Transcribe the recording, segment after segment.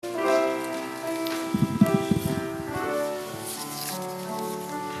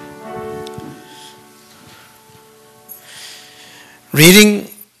Reading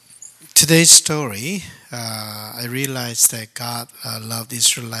today's story, I realized that God loved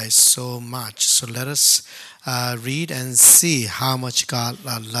Israelites so much. So let us read and see how much God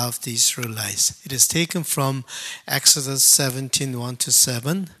loved the Israelites. It is taken from Exodus 17,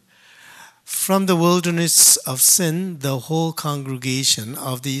 1-7. From the wilderness of Sin, the whole congregation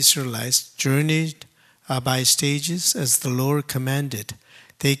of the Israelites journeyed by stages as the Lord commanded.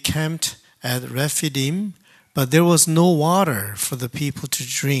 They camped at Rephidim, but there was no water for the people to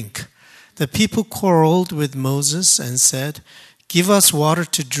drink. The people quarreled with Moses and said, "Give us water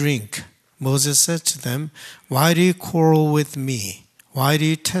to drink." Moses said to them, "Why do you quarrel with me? Why do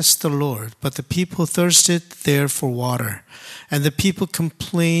you test the Lord?" But the people thirsted there for water. And the people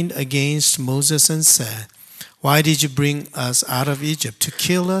complained against Moses and said, "Why did you bring us out of Egypt to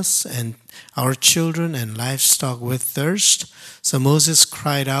kill us and our children and livestock with thirst?" So Moses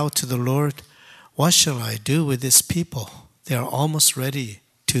cried out to the Lord, "What shall I do with this people? They are almost ready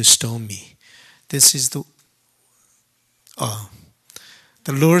to stone me." The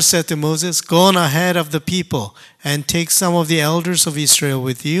Lord said to Moses, "Go on ahead of the people and take some of the elders of Israel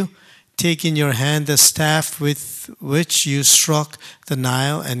with you. Take in your hand the staff with which you struck the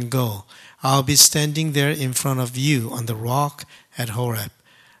Nile and go. I'll be standing there in front of you on the rock at Horeb.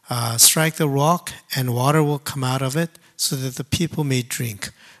 Strike the rock and water will come out of it so that the people may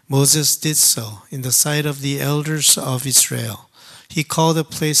drink." Moses did so in the sight of the elders of Israel. He called the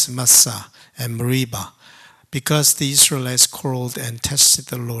place Massah and Meribah, because the Israelites quarreled and tested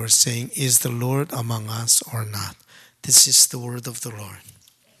the Lord, saying, "Is the Lord among us or not?" This is the word of the Lord.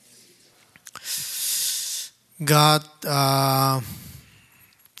 God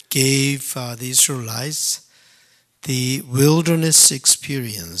gave the Israelites the wilderness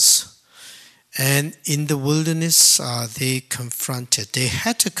experience. And in the wilderness, they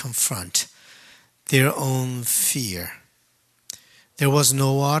had to confront their own fear. There was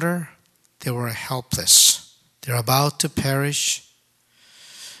no water. They were helpless. They're about to perish.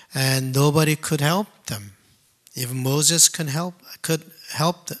 And nobody could help them. Even Moses could not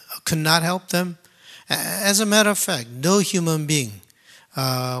help them. As a matter of fact, no human being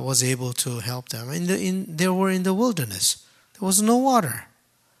was able to help them. They were in the wilderness. There was no water.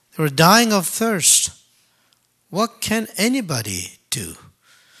 They were dying of thirst. What can anybody do?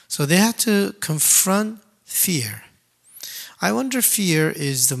 So they had to confront fear. I wonder fear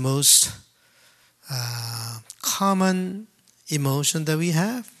is the most common emotion that we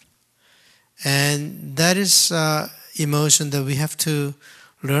have. And that is emotion that we have to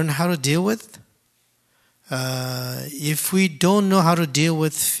learn how to deal with. If we don't know how to deal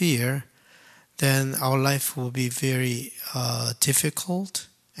with fear, then our life will be very difficult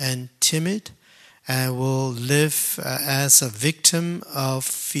and timid, and will live as a victim of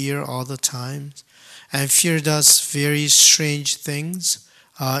fear all the time. And fear does very strange things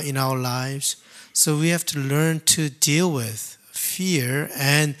in our lives. So we have to learn to deal with fear.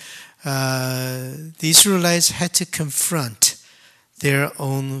 And the Israelites had to confront their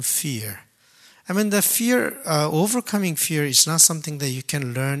own fear. I mean, the fear, overcoming fear is not something that you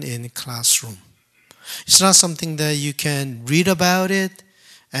can learn in a classroom. It's not something that you can read about it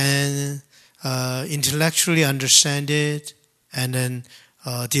and intellectually understand it and then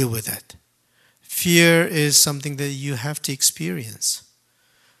deal with it. Fear is something that you have to experience.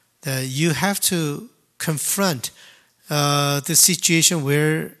 That you have to confront the situation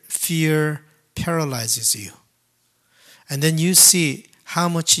where fear paralyzes you. And then you see how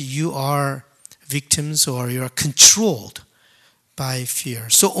much you are victims or you are controlled by fear.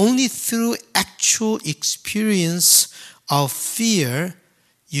 So only through actual experience of fear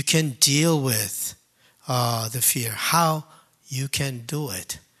you can deal with the fear, how you can do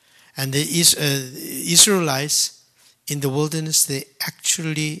it. And the Israelites in the wilderness, they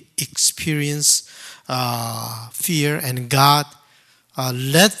actually experienced fear, and God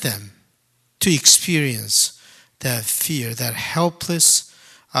led them to experience that fear, that helpless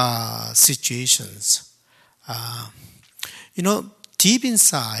situations. Deep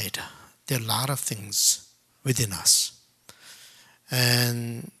inside, there are a lot of things within us.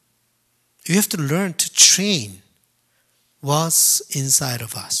 And you have to learn to train what's inside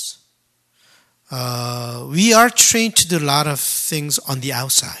of us. We are trained to do a lot of things on the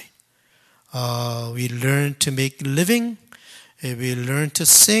outside. We learn to make a living. We learn to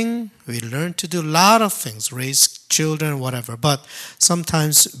sing. We learn to do a lot of things, raise children, whatever. But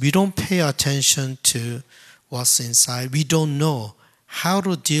sometimes we don't pay attention to what's inside. We don't know how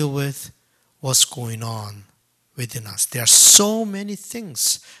to deal with what's going on within us. There are so many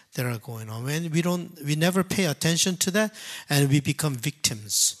things that are going on. We never pay attention to that, and we become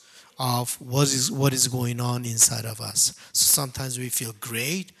victims of what is going on inside of us. So sometimes we feel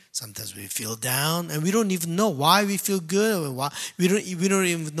great, sometimes we feel down, and we don't even know why we feel good, or why we don't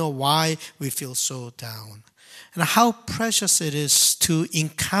even know why we feel so down. And how precious it is to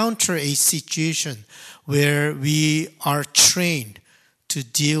encounter a situation where we are trained to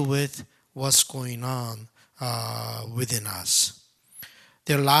deal with what's going on within us.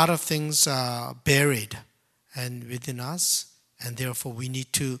 There are a lot of things buried and within us, and therefore we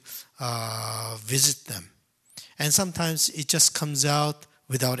need to visit them. And sometimes it just comes out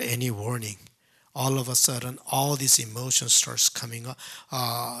without any warning. All of a sudden, all these emotions start coming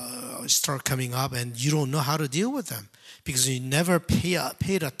up, and you don't know how to deal with them because you never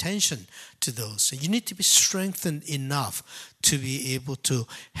paid attention to those. So you need to be strengthened enough to be able to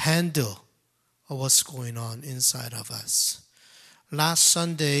handle what's going on inside of us. Last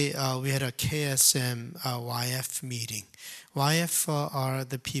Sunday, we had a KSM YF meeting. YF are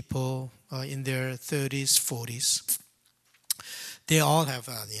the people in their 30s, 40s. They all have,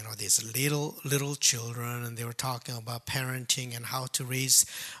 these little children, and they were talking about parenting and how to raise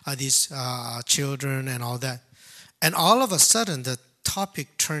these children and all that. And all of a sudden, the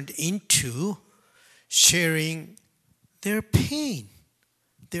topic turned into sharing their pain,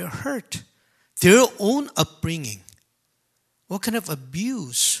 their hurt, their own upbringing. What kind of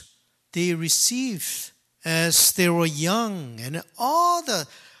abuse they received as they were young, and all the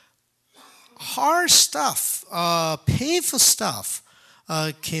hard stuff, painful stuff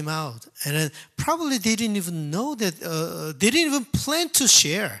came out. And then probably they didn't even know that, they didn't even plan to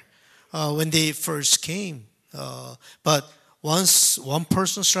share when they first came. But once one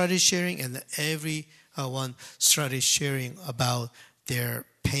person started sharing, and everyone started sharing about their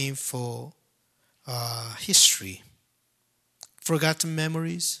painful history. Forgotten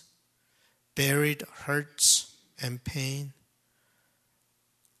memories, buried hurts and pain.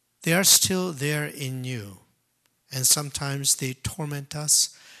 They are still there in you. And sometimes they torment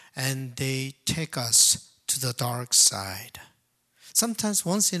us and they take us to the dark side. Sometimes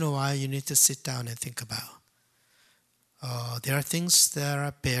once in a while you need to sit down and think about. There are things that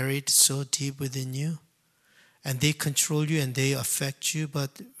are buried so deep within you, and they control you and they affect you,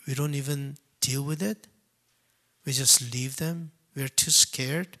 but we don't even deal with it. We just leave them. We're too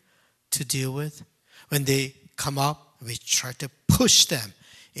scared to deal with. When they come up, we try to push them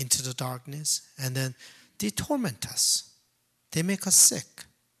into the darkness, and then they torment us. They make us sick.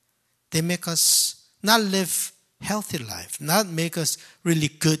 They make us not live healthy life, not make us really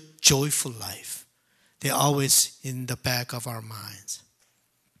good, joyful life. They're always in the back of our minds.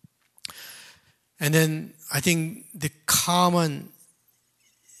 And then I think the common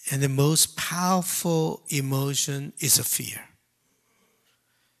and the most powerful emotion is a fear.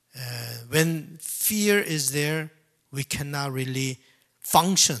 When fear is there, we cannot really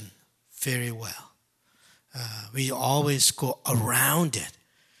function very well. We always go around it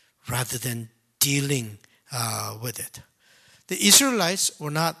rather than dealing with it. The Israelites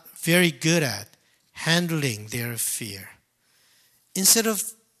were not very good at handling their fear. Instead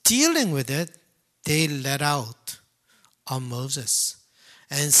of dealing with it, they let out on Moses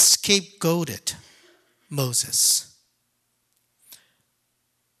and scapegoated Moses.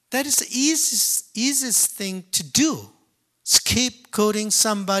 That is the easiest thing to do. Scapegoating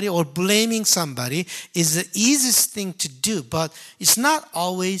somebody or blaming somebody is the easiest thing to do, but it's not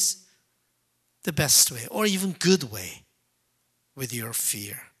always the best way or even good way with your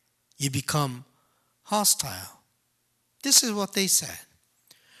fear. You become hostile. This is what they said.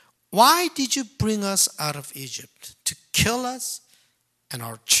 Why did you bring us out of Egypt? To kill us and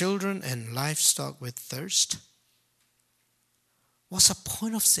our children and livestock with thirst? What's the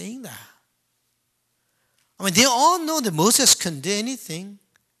point of saying that? I mean, they all know that Moses can do anything.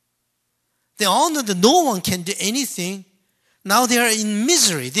 They all know that no one can do anything. Now they are in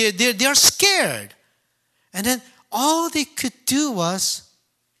misery. They are scared. And then all they could do was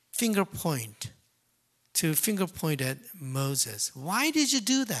finger point at Moses. Why did you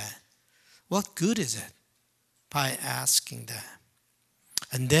do that? What good is it by asking that?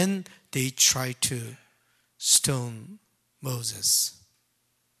 And then they try to stone Moses.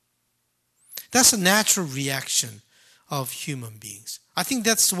 That's a natural reaction of human beings. I think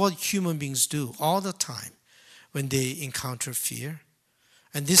that's what human beings do all the time when they encounter fear.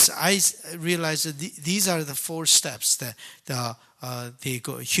 And this, I realize that these are the 4 steps that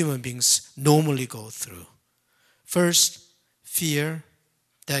human beings normally go through. First, fear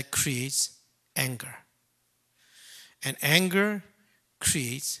that creates anger. And anger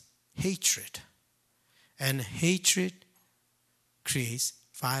creates hatred. And hatred creates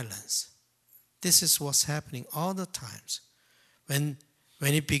violence. This is what's happening all the times. When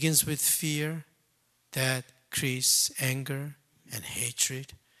When it begins with fear, that creates anger and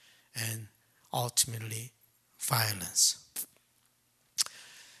hatred and ultimately violence.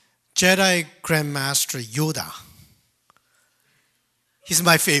 Jedi Grandmaster Yoda, he's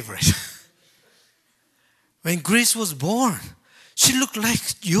my favorite. When Grace was born, she looked like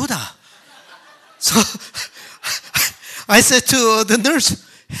Yoda. So I said to the nurse,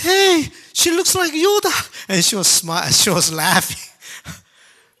 "Hey, she looks like Yoda." And she was smiling, she was laughing.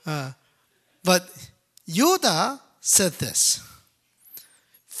 But Yoda said this: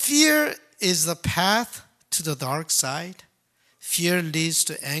 fear is the path to the dark side. Fear leads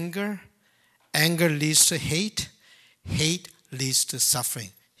to anger. Anger leads to hate. Hate leads to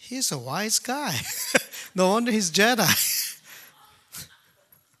suffering. He's a wise guy. No wonder he's Jedi.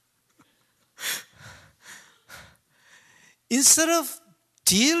 Instead of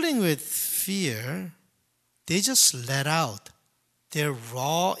dealing with fear, they just let out their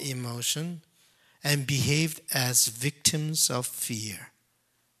raw emotion and behaved as victims of fear,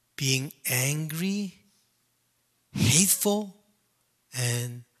 being angry, hateful,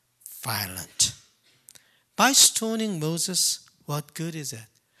 and violent. By stoning Moses, what good is it?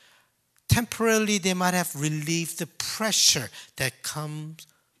 Temporarily, they might have relieved the pressure that comes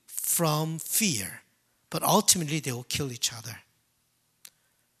from fear, but ultimately they will kill each other.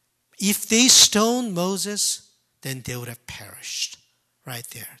 If they stoned Moses, then they would have perished right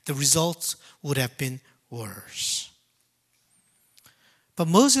there. The results would have been worse. But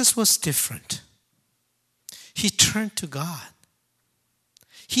Moses was different. He turned to God.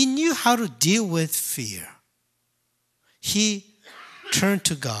 He knew how to deal with fear. He turned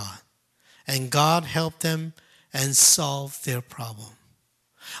to God, and God helped them and solved their problem.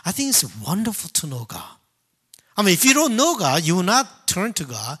 I think it's wonderful to know God. I mean, if you don't know God, you will not turn to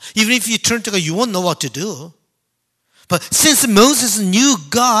God. Even if you turn to God, you won't know what to do. But since Moses knew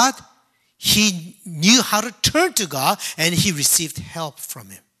God, he knew how to turn to God, and he received help from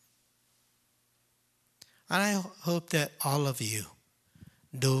him. And I hope that all of you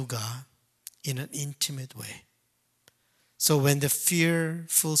know God in an intimate way. So when the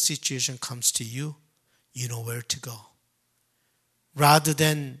fearful situation comes to you, you know where to go. Rather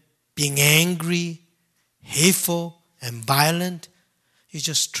than being angry, hateful, and violent, you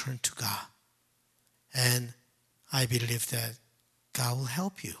just turn to God. And I believe that God will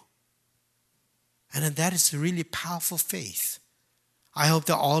help you. And then that is really powerful faith. I hope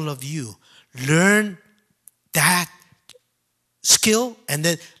that all of you learn that skill and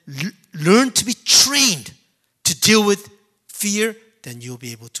then learn to be trained to deal with fear, then you'll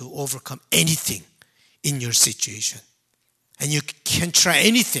be able to overcome anything in your situation. And you can try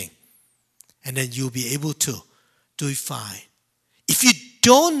anything, and then you'll be able to do it fine. If you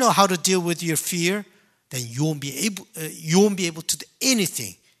don't know how to deal with your fear, then you won't be able to do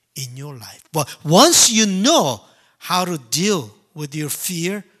anything in your life. But once you know how to deal with your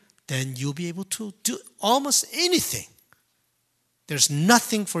fear, then you'll be able to do almost anything. There's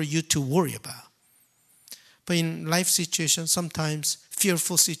nothing for you to worry about. But in life situations, sometimes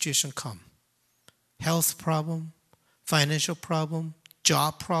fearful situations come. Health problem, financial problem,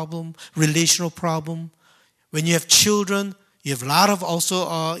 job problem, relational problem. When you have children, you have a lot of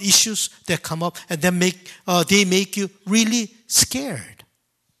also issues that come up, and they make you really scared,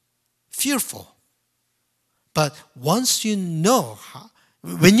 fearful. But once you know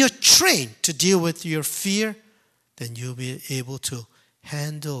when you're trained to deal with your fear, then you'll be able to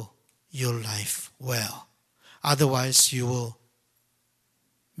handle your life well. Otherwise, you will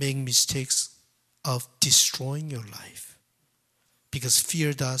make mistakes of destroying your life. Because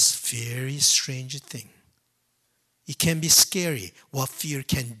fear does very strange things. It can be scary what fear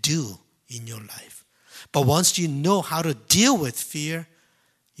can do in your life. But once you know how to deal with fear,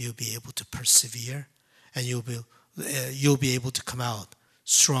 you'll be able to persevere, and you'll be able to come out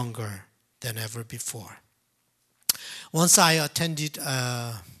stronger than ever before. Once I attended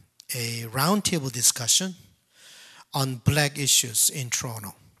a roundtable discussion on black issues in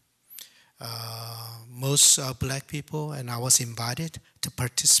Toronto. Most black people, and I was invited to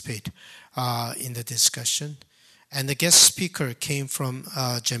participate in the discussion. And the guest speaker came from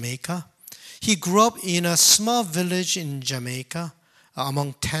Jamaica. He grew up in a small village in Jamaica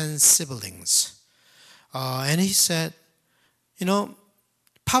among 10 siblings. And he said,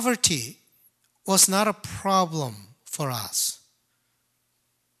 poverty was not a problem for us.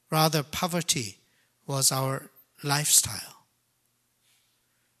 Rather, poverty was our lifestyle.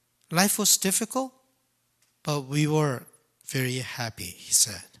 Life was difficult, but we were very happy, he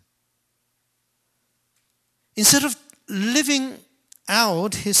said. Instead of living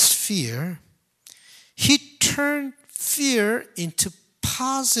out his fear, he turned fear into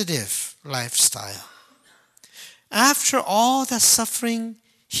positive lifestyle. After all that suffering,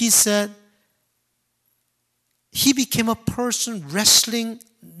 he said, he became a person wrestling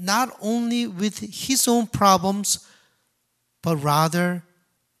not only with his own problems, but rather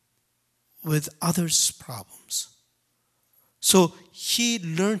with others' problems. So he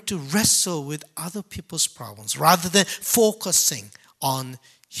learned to wrestle with other people's problems rather than focusing on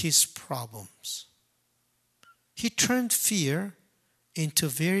his problems. He turned fear into a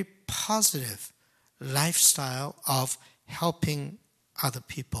very positive lifestyle of helping other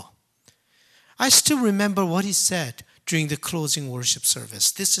people. I still remember what he said during the closing worship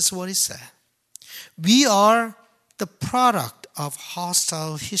service. This is what he said. We are the product of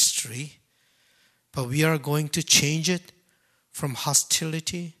hostile history, but we are going to change it from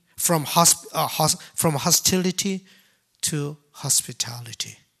hostility to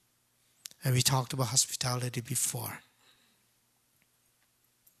hospitality. And we talked about hospitality before.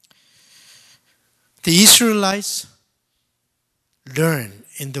 The Israelites learned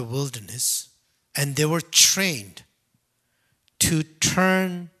in the wilderness, and they were trained to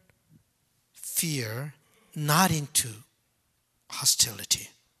turn fear not into hostility.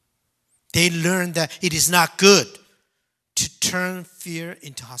 They learned that it is not good to turn fear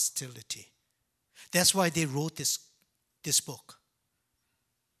into hostility. That's why they wrote this book.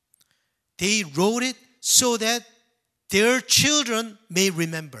 They wrote it so that their children may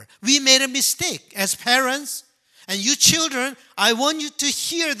remember. We made a mistake as parents, and you children, I want you to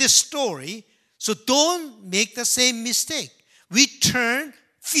hear this story, so don't make the same mistake. We turn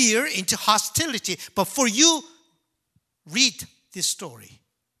fear into hostility, but for you, read this story.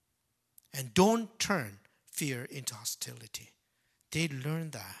 And don't turn fear into hostility. They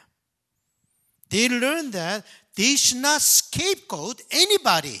learned that. They learned that they should not scapegoat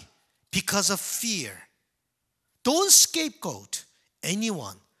anybody because of fear. Don't scapegoat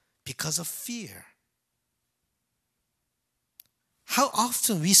anyone because of fear. How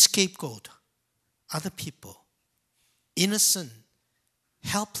often we scapegoat other people, innocent,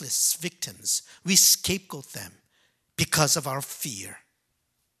 helpless victims. We scapegoat them because of our fear.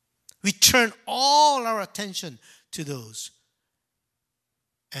 We turn all our attention to those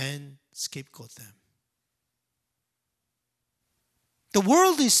and scapegoat them. The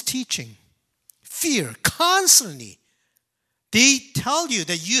world is teaching fear constantly. They tell you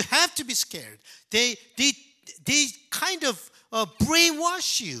that you have to be scared. They kind of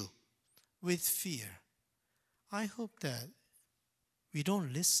brainwash you with fear. I hope that we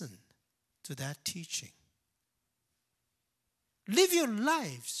don't listen to that teaching. Live your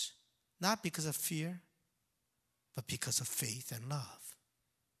lives not because of fear, but because of faith and love.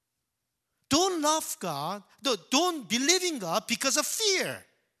 Don't love God. Don't believe in God because of fear.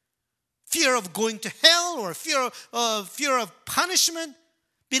 Fear of going to hell or fear of punishment.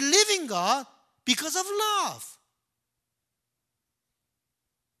 Believe in God because of love.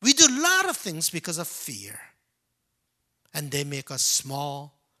 We do a lot of things because of fear. And they make us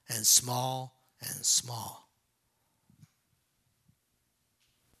small and small and small.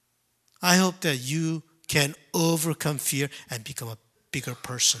 I hope that you can overcome fear and become a bigger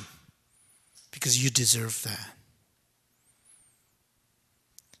person, because you deserve that.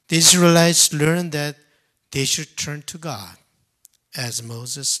 The Israelites learned that they should turn to God as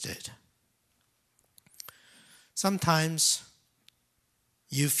Moses did. Sometimes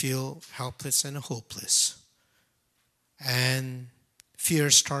you feel helpless and hopeless, and fear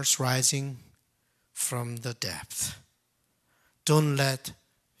starts rising from the depth. Don't let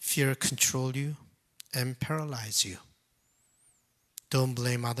fear control you and paralyze you. Don't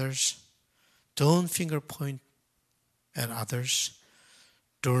blame others. Don't finger point at others.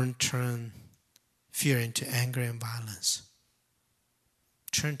 Don't turn fear into anger and violence.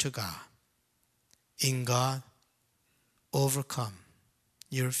 Turn to God. In God, overcome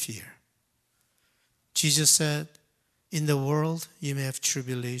your fear. Jesus said, in the world you may have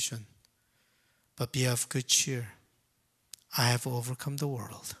tribulation, but be of good cheer. I have overcome the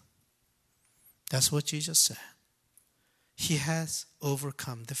world. That's what Jesus said. He has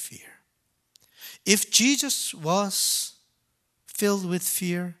overcome the fear. If Jesus was filled with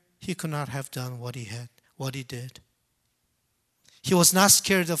fear, he could not have done what he did. He was not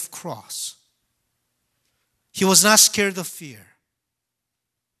scared of cross. He was not scared of fear.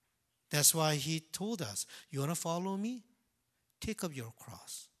 That's why he told us, you want to follow me? Take up your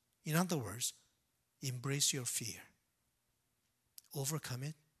cross. In other words, embrace your fear. Overcome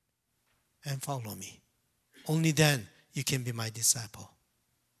it and follow me. Only then you can be my disciple.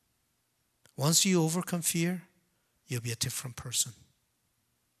 Once you overcome fear, you'll be a different person.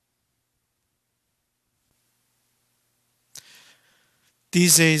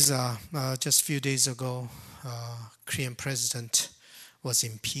 These days, just a few days ago, Korean president was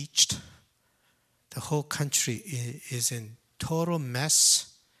impeached. The whole country is in total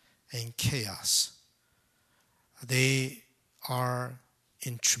mess and chaos. They are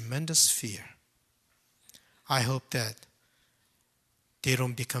in tremendous fear. I hope that they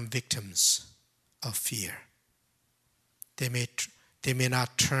don't become victims of fear. They may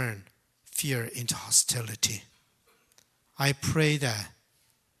not turn fear into hostility. I pray that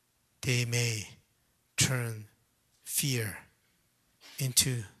they may turn fear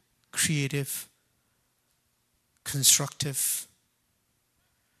into creative, constructive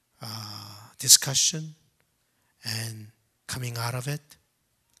discussion and coming out of it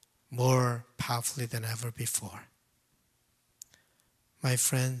more powerfully than ever before. My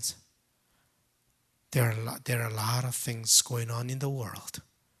friends, there are a lot of things going on in the world,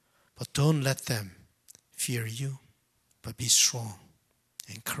 but don't let them fear you, but be strong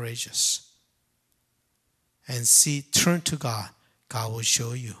and courageous. And turn to God. God will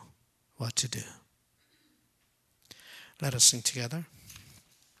show you what to do. Let us sing together.